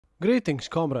Greetings,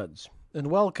 comrades, and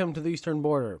welcome to the Eastern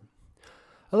Border.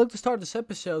 I'd like to start this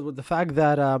episode with the fact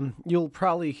that you'll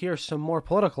probably hear some more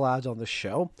political ads on this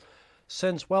show,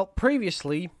 since, well,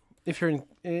 previously, if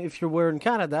you were in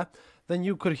Canada, then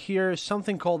you could hear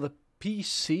something called the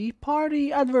PC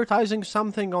Party advertising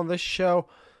something on this show,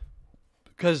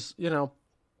 because,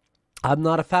 I'm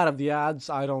not a fan of the ads.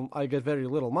 I get very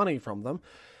little money from them,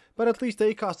 but at least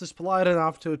Acast is polite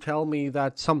enough to tell me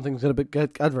that something's going to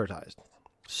get advertised.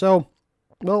 So,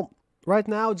 well, right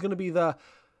now it's going to be the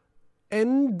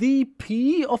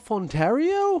NDP of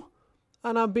Ontario,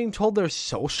 and I'm being told they're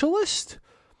socialist.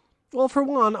 Well, for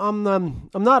one, I'm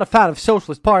not a fan of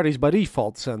socialist parties by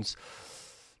default, since,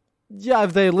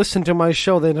 if they listen to my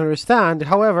show, they'd understand.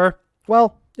 However,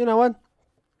 well, you know what?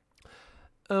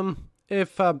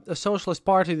 If a socialist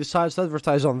party decides to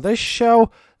advertise on this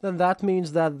show, then that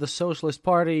means that the socialist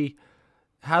party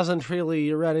hasn't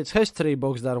really read its history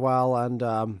books that well,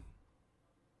 and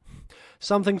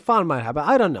something fun might happen.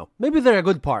 I don't know. Maybe they're a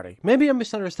good party. Maybe I'm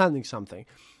misunderstanding something.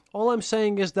 All I'm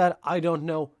saying is that I don't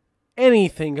know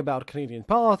anything about Canadian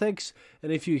politics,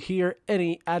 and if you hear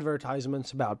any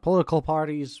advertisements about political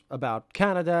parties, about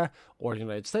Canada or the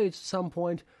United States at some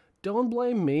point, don't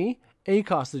blame me.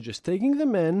 Acast is just taking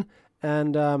them in,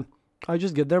 and I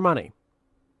just get their money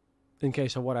in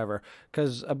case of whatever.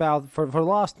 Because for the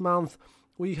last month,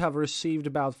 we have received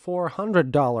about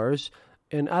 $400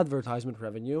 in advertisement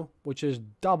revenue, which is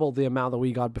double the amount that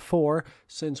we got before,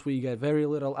 since we get very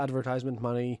little advertisement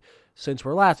money since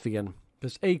we're Latvian,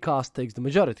 because Acast takes the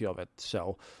majority of it.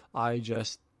 So I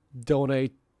just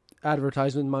donate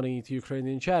advertisement money to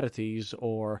Ukrainian charities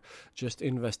or just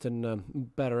invest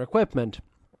in better equipment.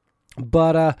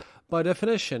 But by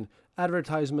definition,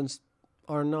 advertisements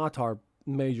are not our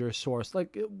major source.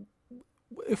 Like,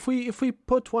 if we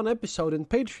put one episode in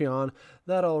Patreon,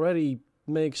 that already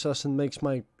makes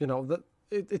my,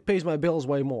 it pays my bills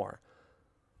way more.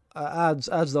 Ads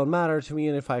don't matter to me,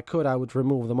 and if I could, I would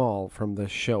remove them all from the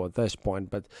show at this point.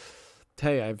 But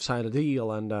hey, I've signed a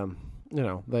deal, and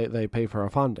they pay for our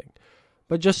funding.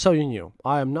 But just so you knew,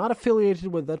 I am not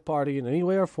affiliated with that party in any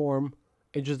way or form.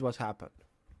 It's just what's happened.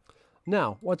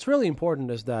 Now, what's really important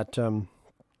is that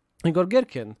Igor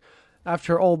Girkin,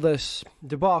 after all this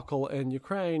debacle in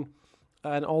Ukraine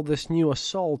and all this new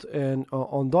assault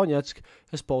on Donetsk,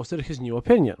 has posted his new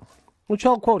opinion, which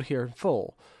I'll quote here in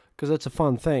full, because that's a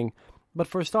fun thing. But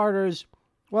for starters,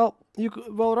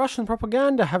 Russian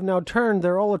propaganda have now turned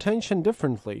their whole attention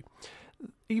differently.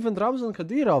 Even Ramzan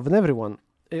Kadyrov and everyone,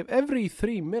 every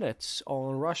 3 minutes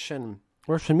on Russian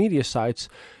media sites,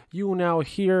 you now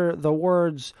hear the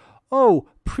words, "Oh,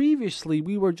 previously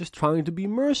we were just trying to be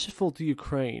merciful to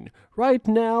Ukraine. Right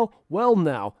now,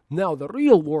 now the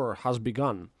real war has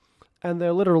begun." And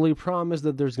they literally promise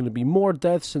that there's going to be more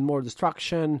deaths and more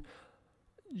destruction,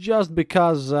 just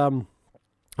because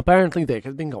apparently they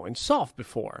have been going soft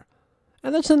before.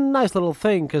 And that's a nice little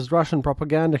thing, because Russian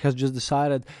propaganda has just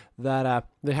decided that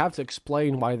they have to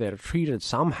explain why they're treated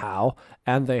somehow,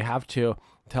 and they have to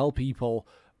tell people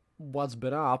what's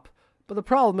been up. But the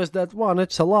problem is that, one,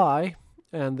 it's a lie,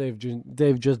 and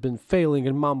they've just been failing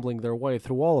and mumbling their way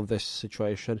through all of this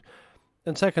situation.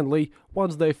 And secondly,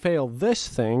 once they fail this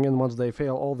thing, and once they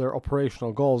fail all their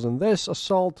operational goals in this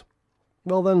assault,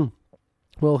 well then,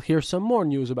 we'll hear some more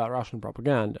news about Russian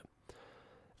propaganda.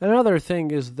 Another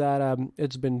thing is that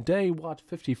it's been day,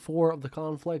 54 of the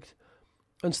conflict,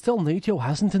 and still NATO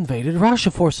hasn't invaded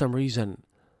Russia for some reason.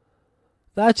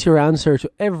 That's your answer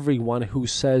to everyone who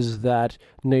says that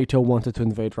NATO wanted to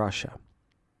invade Russia.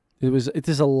 It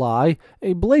is a lie,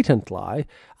 a blatant lie.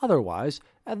 Otherwise,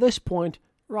 at this point,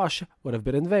 Russia would have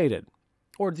been invaded.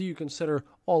 Or do you consider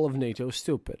all of NATO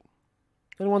stupid?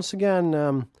 And once again,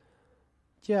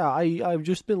 I've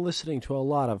just been listening to a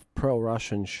lot of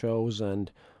pro-Russian shows, and,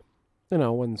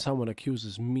 when someone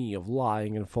accuses me of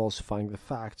lying and falsifying the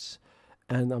facts,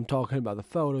 and I'm talking about the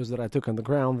photos that I took on the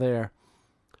ground there,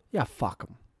 yeah, fuck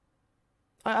them.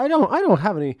 I don't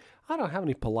have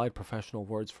any polite professional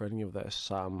words for any of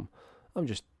this. I'm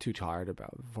just too tired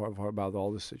about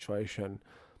all this situation.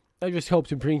 I just hope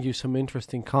to bring you some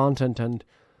interesting content and,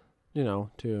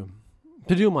 to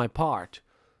do my part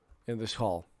in this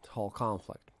whole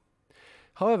conflict.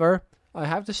 However, I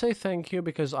have to say thank you,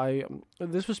 because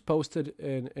this was posted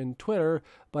in Twitter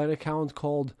by an account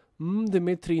called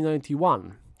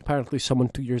Dmitry91. Apparently someone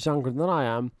 2 years younger than I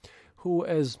am, who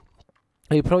is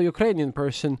a pro-Ukrainian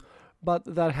person, but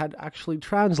that had actually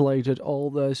translated all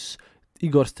this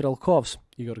Igor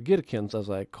Girkin's, as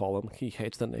I call him. He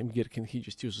hates the name Girkin, he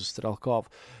just uses Strelkov.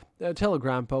 A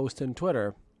Telegram post in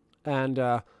Twitter. And,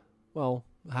 I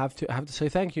have to say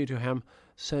thank you to him,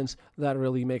 since that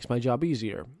really makes my job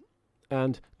easier.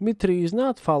 And Dmitry is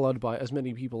not followed by as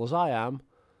many people as I am,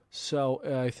 so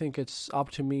I think it's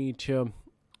up to me to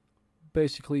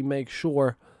basically make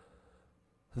sure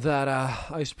that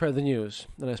I spread the news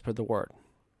and I spread the word.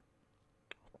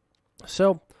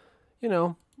 So,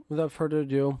 without further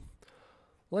ado,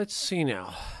 let's see now.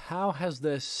 How has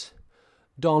this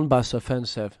Donbas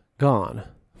offensive gone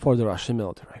for the Russian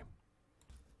military?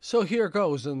 So here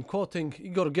goes, and quoting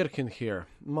Igor Girkin here,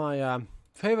 my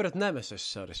favorite nemesis,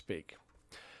 so to speak.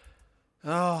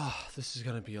 This is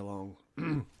going to be a long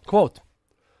quote.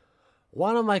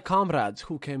 One of my comrades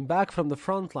who came back from the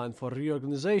front line for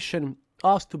reorganization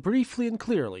asked to briefly and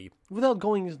clearly, without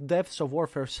going into depths of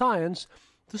warfare science,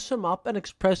 to sum up and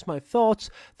express my thoughts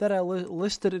that I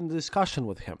listed in the discussion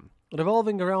with him,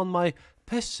 revolving around my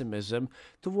pessimism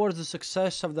towards the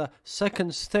success of the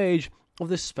second stage of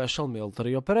this special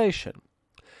military operation.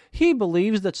 He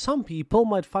believes that some people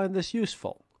might find this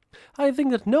useful. I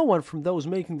think that no one from those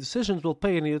making decisions will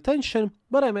pay any attention,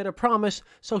 but I made a promise,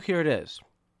 so here it is.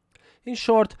 In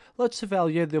short, let's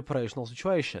evaluate the operational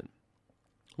situation.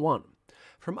 1.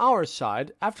 From our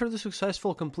side, after the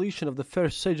successful completion of the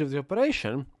first stage of the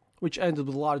operation, which ended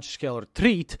with large-scale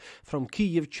retreat from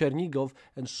Kyiv, Chernigov,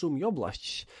 and Sumy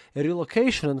oblasts, a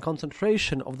relocation and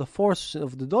concentration of the forces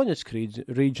of the Donetsk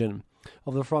region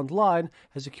of the front line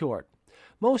has occurred.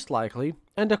 Most likely,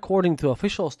 and according to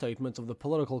official statements of the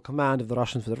political command of the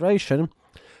Russian Federation,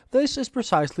 this is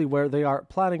precisely where they are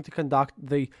planning to conduct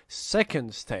the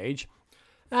second stage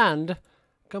and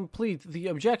complete the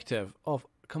objective of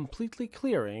completely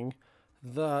clearing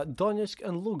the Donetsk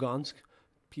and Lugansk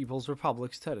People's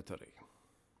Republic's territory.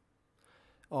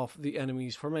 Of the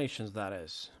enemy's formations, that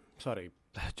is. Sorry,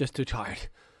 just too tired.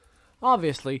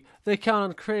 Obviously, they count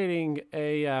on creating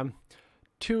a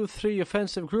 2-3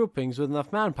 offensive groupings with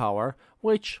enough manpower,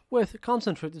 which, with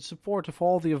concentrated support of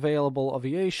all the available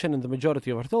aviation and the majority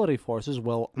of artillery forces,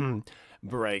 will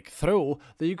break through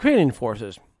the Ukrainian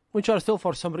forces, which are still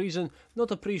for some reason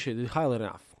not appreciated highly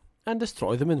enough, and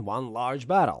destroy them in one large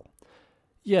battle.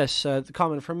 Yes, the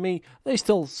comment from me, they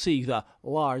still seek the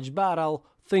large battle,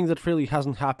 thing that really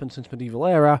hasn't happened since medieval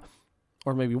era,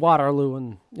 or maybe Waterloo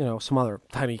and, some other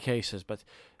tiny cases, but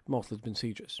mostly it's been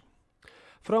sieges.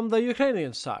 From the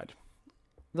Ukrainian side,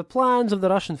 the plans of the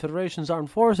Russian Federation's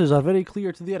armed forces are very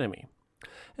clear to the enemy,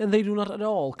 and they do not at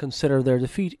all consider their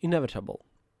defeat inevitable.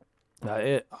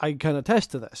 I can attest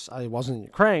to this. I was in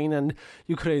Ukraine, and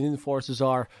Ukrainian forces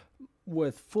are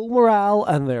with full morale,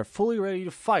 and they're fully ready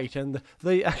to fight, and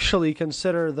they actually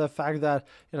consider the fact that,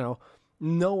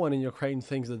 no one in Ukraine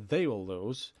thinks that they will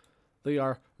lose. They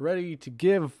are ready to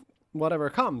give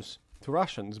whatever comes to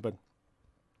Russians, but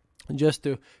just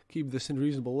to keep this in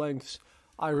reasonable lengths,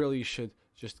 I really should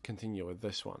just continue with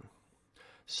this one.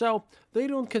 So, they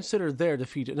don't consider their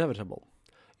defeat inevitable.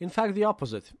 In fact, the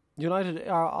opposite. United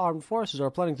armed forces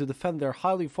are planning to defend their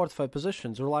highly fortified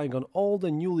positions, relying on old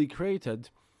and newly created,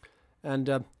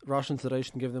 and Russian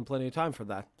Federation gave them plenty of time for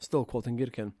that, still quoting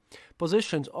Girkin,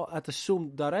 positions at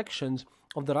assumed directions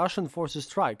of the Russian forces'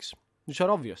 strikes, which are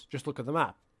obvious, just look at the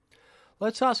map.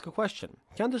 Let's ask a question.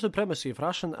 Can the supremacy of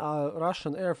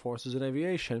Russian air forces and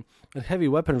aviation and heavy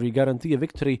weaponry guarantee a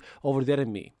victory over the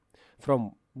enemy,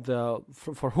 for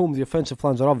whom the offensive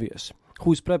plans are obvious,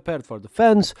 who is prepared for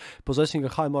defense, possessing a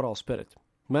high moral spirit?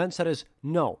 My answer is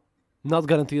no, not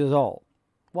guaranteed at all.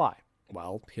 Why?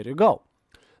 Well, here you go.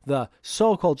 The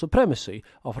so-called supremacy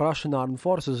of Russian armed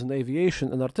forces in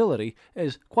aviation and artillery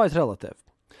is quite relative.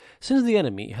 Since the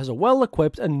enemy has a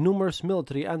well-equipped and numerous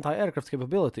military anti-aircraft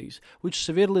capabilities, which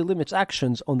severely limits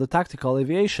actions on the tactical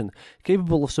aviation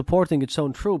capable of supporting its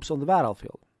own troops on the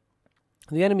battlefield.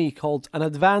 The enemy holds an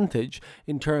advantage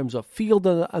in terms of field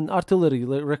and artillery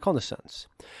reconnaissance,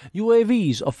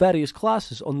 UAVs of various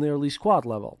classes on nearly squad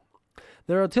level.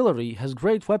 Their artillery has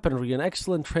great weaponry and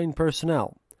excellent trained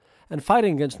personnel, and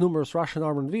fighting against numerous Russian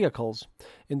armored vehicles.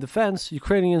 In defense,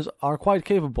 Ukrainians are quite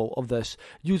capable of this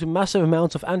due to massive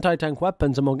amounts of anti-tank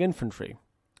weapons among infantry,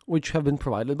 which have been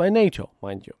provided by NATO,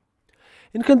 mind you.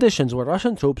 In conditions where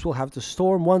Russian troops will have to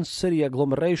storm one city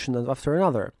agglomeration after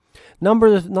another,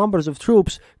 numbers of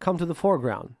troops come to the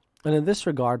foreground, and in this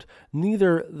regard,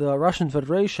 neither the Russian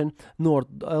Federation nor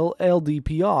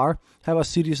LDPR have a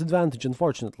serious advantage,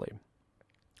 unfortunately.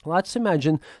 Let's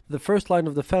imagine the first line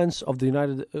of defense of the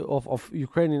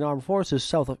Ukrainian armed forces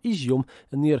south of Izium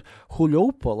and near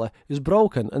Huliopole is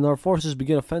broken, and our forces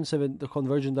begin offensive in the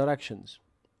convergent directions.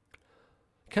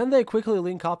 Can they quickly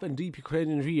link up in deep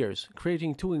Ukrainian rears,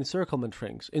 creating two encirclement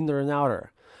rings, inner and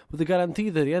outer, with the guarantee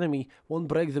that the enemy won't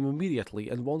break them immediately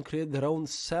and won't create their own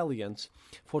salients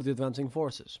for the advancing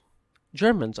forces?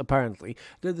 Germans, apparently,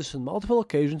 did this on multiple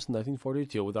occasions in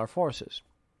 1942 with our forces.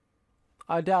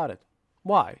 I doubt it.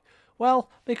 Why? Well,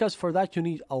 because for that you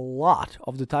need a lot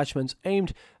of detachments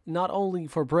aimed not only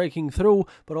for breaking through,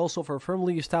 but also for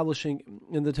firmly establishing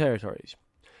in the territories.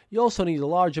 You also need a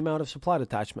large amount of supply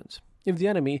detachments. If the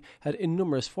enemy had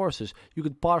innumerous forces, you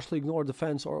could partially ignore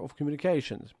defense or of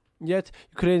communications. Yet,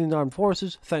 Ukrainian armed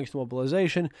forces, thanks to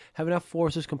mobilization, have enough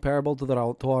forces comparable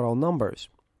to our own numbers.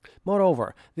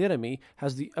 Moreover, the enemy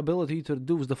has the ability to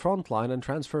reduce the front line and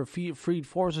transfer freed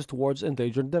forces towards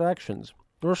endangered directions.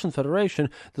 The Russian Federation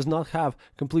does not have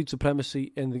complete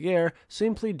supremacy in the air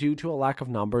simply due to a lack of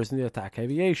numbers in the attack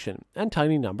aviation and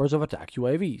tiny numbers of attack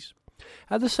UAVs.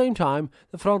 At the same time,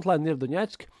 the front line near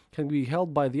Donetsk can be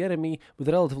held by the enemy with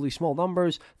relatively small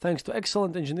numbers thanks to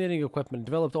excellent engineering equipment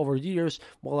developed over years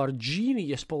while our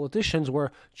genius politicians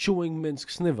were chewing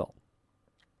Minsk's nivel.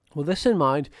 With this in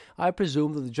mind, I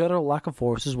presume that the general lack of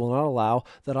forces will not allow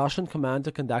the Russian command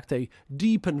to conduct a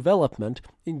deep envelopment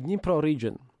in Dnipro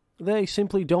region. They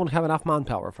simply don't have enough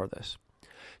manpower for this.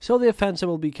 So the offensive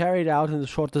will be carried out in the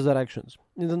shortest directions.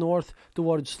 In the north,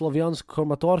 towards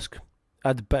Slovyansk-Kramatorsk,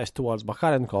 at best towards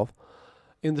Makharenkov,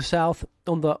 in the south,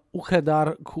 on the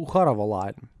Ukhedar-Kukharovo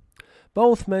line.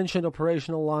 Both mentioned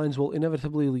operational lines will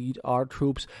inevitably lead our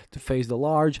troops to face the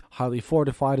large, highly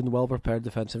fortified and well-prepared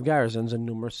defensive garrisons and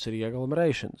numerous city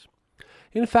agglomerations.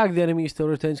 In fact, the enemy still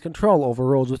retains control over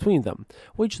roads between them,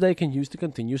 which they can use to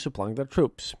continue supplying their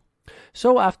troops.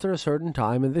 So after a certain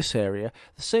time in this area,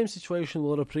 the same situation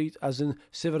will repeat as in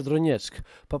Severodonetsk,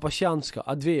 Popasyanska,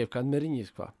 Adveyevka and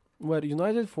Merinivka, where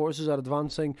united forces are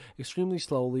advancing extremely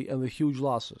slowly and with huge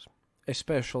losses,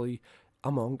 especially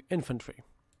among infantry.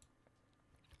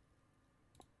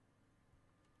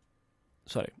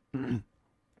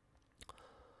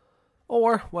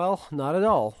 Or, well, not at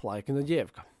all, like in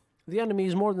Adveyevka. The enemy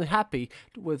is more than happy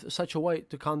with such a way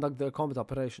to conduct their combat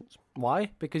operations.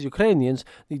 Why? Because Ukrainians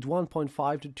need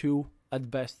 1.5 to 2, at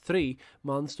best 3,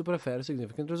 months to prepare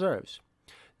significant reserves.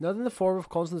 Not in the form of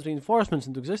constant reinforcements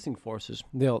into existing forces,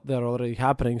 they're already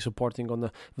happening, supporting on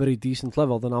a very decent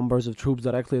level the numbers of troops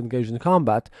directly engaged in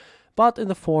combat, but in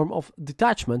the form of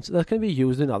detachments that can be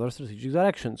used in other strategic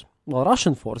directions, while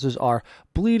Russian forces are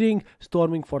bleeding,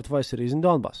 storming fortified cities in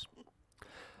Donbass.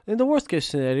 In the worst-case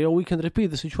scenario, we can repeat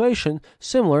the situation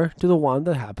similar to the one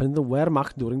that happened in the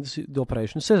Wehrmacht during the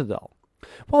Operation Citadel.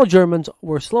 While Germans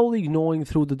were slowly gnawing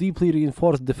through the deeply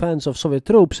reinforced defense of Soviet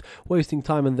troops, wasting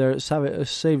time in their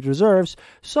saved reserves,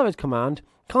 Soviet command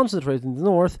concentrated in the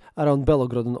north around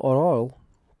Belgorod and Orel,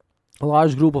 a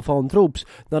large group of own troops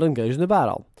not engaged in the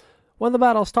battle. When the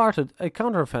battle started, a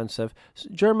counteroffensive,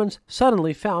 Germans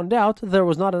suddenly found out that there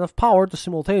was not enough power to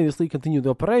simultaneously continue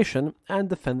the operation and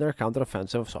defend their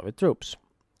counteroffensive of Soviet troops.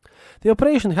 The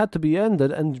operation had to be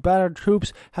ended and battered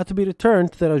troops had to be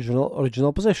returned to their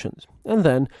original positions, and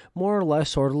then more or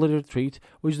less orderly retreat,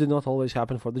 which did not always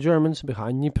happen for the Germans,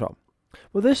 behind Dnipro.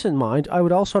 With this in mind, I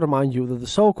would also remind you that the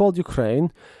so-called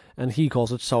Ukraine, and he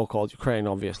calls it so-called Ukraine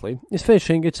obviously, is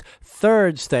finishing its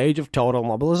third stage of total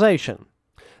mobilization.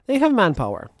 They have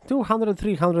manpower, 200,000 to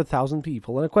 300,000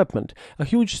 people and equipment, a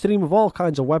huge stream of all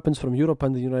kinds of weapons from Europe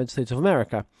and the United States of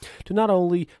America, to not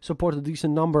only support a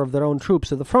decent number of their own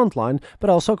troops at the front line,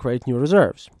 but also create new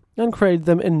reserves. And create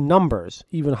them in numbers.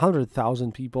 Even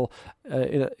 100,000 people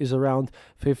is around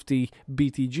 50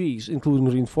 BTGs, including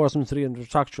reinforcements, 300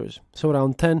 structures, so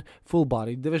around 10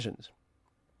 full-bodied divisions.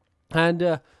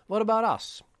 And what about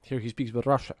us? Here he speaks about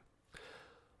Russia.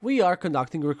 We are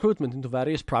conducting recruitment into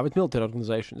various private military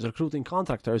organizations, recruiting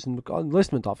contractors and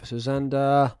enlistment offices, and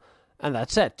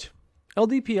that's it.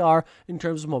 LDPR, in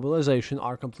terms of mobilization,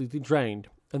 are completely drained,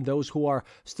 and those who are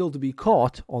still to be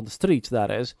caught, on the streets that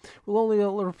is, will only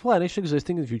replenish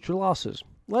existing and future losses.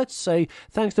 Let's say,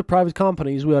 thanks to private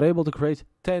companies, we are able to create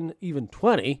 10, even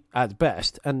 20, at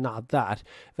best, and not that,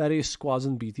 various squads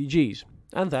and BTGs.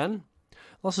 And then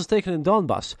losses taken in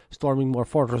Donbass, storming more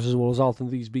fortresses will result in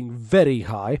these being very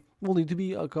high, will need to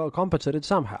be compensated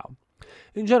somehow.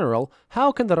 In general,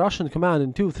 how can the Russian command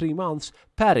in 2-3 months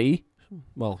parry,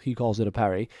 well, he calls it a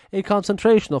parry, a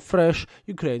concentration of fresh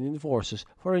Ukrainian forces,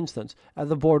 for instance, at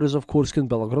the borders of Kursk and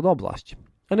Belgorod Oblast?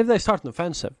 And if they start an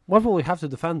offensive, what will we have to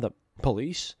defend them?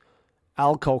 Police?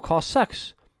 Alco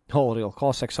Cossacks? All real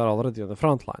Cossacks are already on the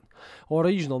front line. Or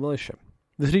regional militia?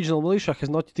 This regional militia has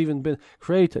not yet even been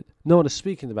created. No one is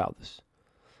speaking about this.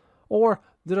 Or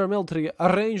did our military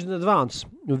arrange in advance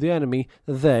with the enemy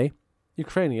that they,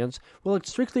 Ukrainians, will act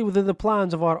strictly within the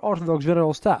plans of our Orthodox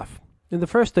General Staff? In the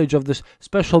first stage of this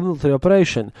special military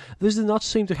operation, this did not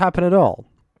seem to happen at all,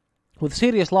 with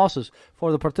serious losses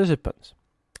for the participants.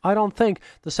 I don't think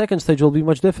the second stage will be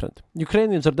much different.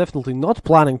 Ukrainians are definitely not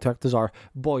planning to act as our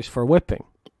boys for whipping.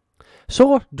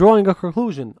 So, drawing a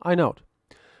conclusion, I note,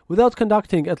 without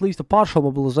conducting at least a partial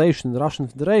mobilization in the Russian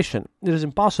Federation, it is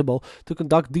impossible to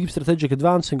conduct deep strategic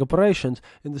advancing operations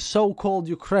in the so-called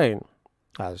Ukraine,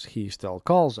 as he still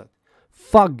calls it.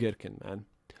 Fuck Girkin, man.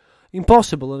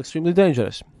 Impossible and extremely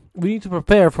dangerous. We need to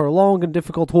prepare for a long and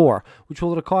difficult war, which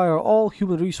will require all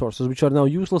human resources which are now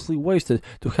uselessly wasted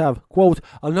to have, quote,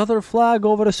 another flag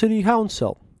over a city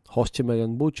council. Hostomel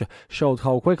and Bucha showed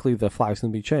how quickly the flags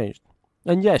can be changed.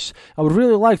 And yes, I would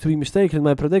really like to be mistaken in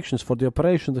my predictions for the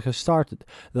operation that has started,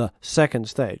 the second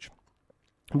stage.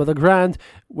 But the grant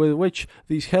with which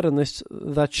these hedonists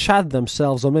that shat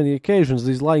themselves on many occasions,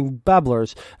 these lying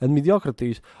babblers and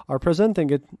mediocrities, are presenting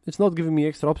it, it's not giving me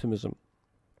extra optimism.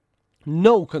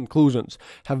 No conclusions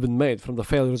have been made from the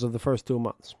failures of the first 2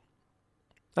 months.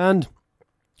 And,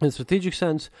 in strategic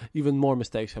sense, even more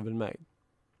mistakes have been made.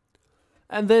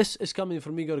 And this is coming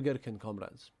from Igor Girkin,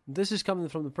 comrades. This is coming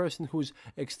from the person who's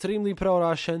extremely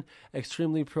pro-Russian,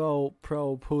 extremely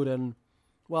pro-Putin.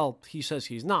 Well, he says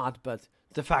he's not, but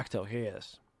de facto he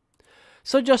is.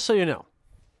 So just so you know,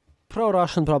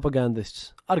 pro-Russian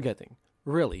propagandists are getting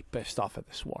really pissed off at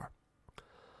this war.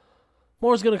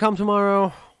 More's gonna come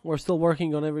tomorrow. We're still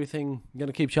working on everything.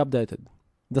 Gonna keep you updated.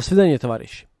 До свидания,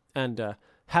 товарищ. And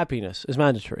happiness is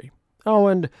mandatory. Oh,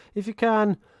 and if you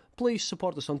can, please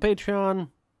support us on Patreon.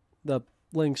 The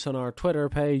link's on our Twitter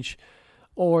page.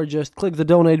 Or just click the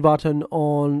donate button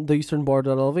on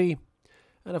theeasternboard.lv.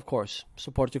 And of course,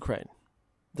 support Ukraine.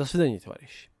 До свидания,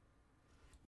 товарищ.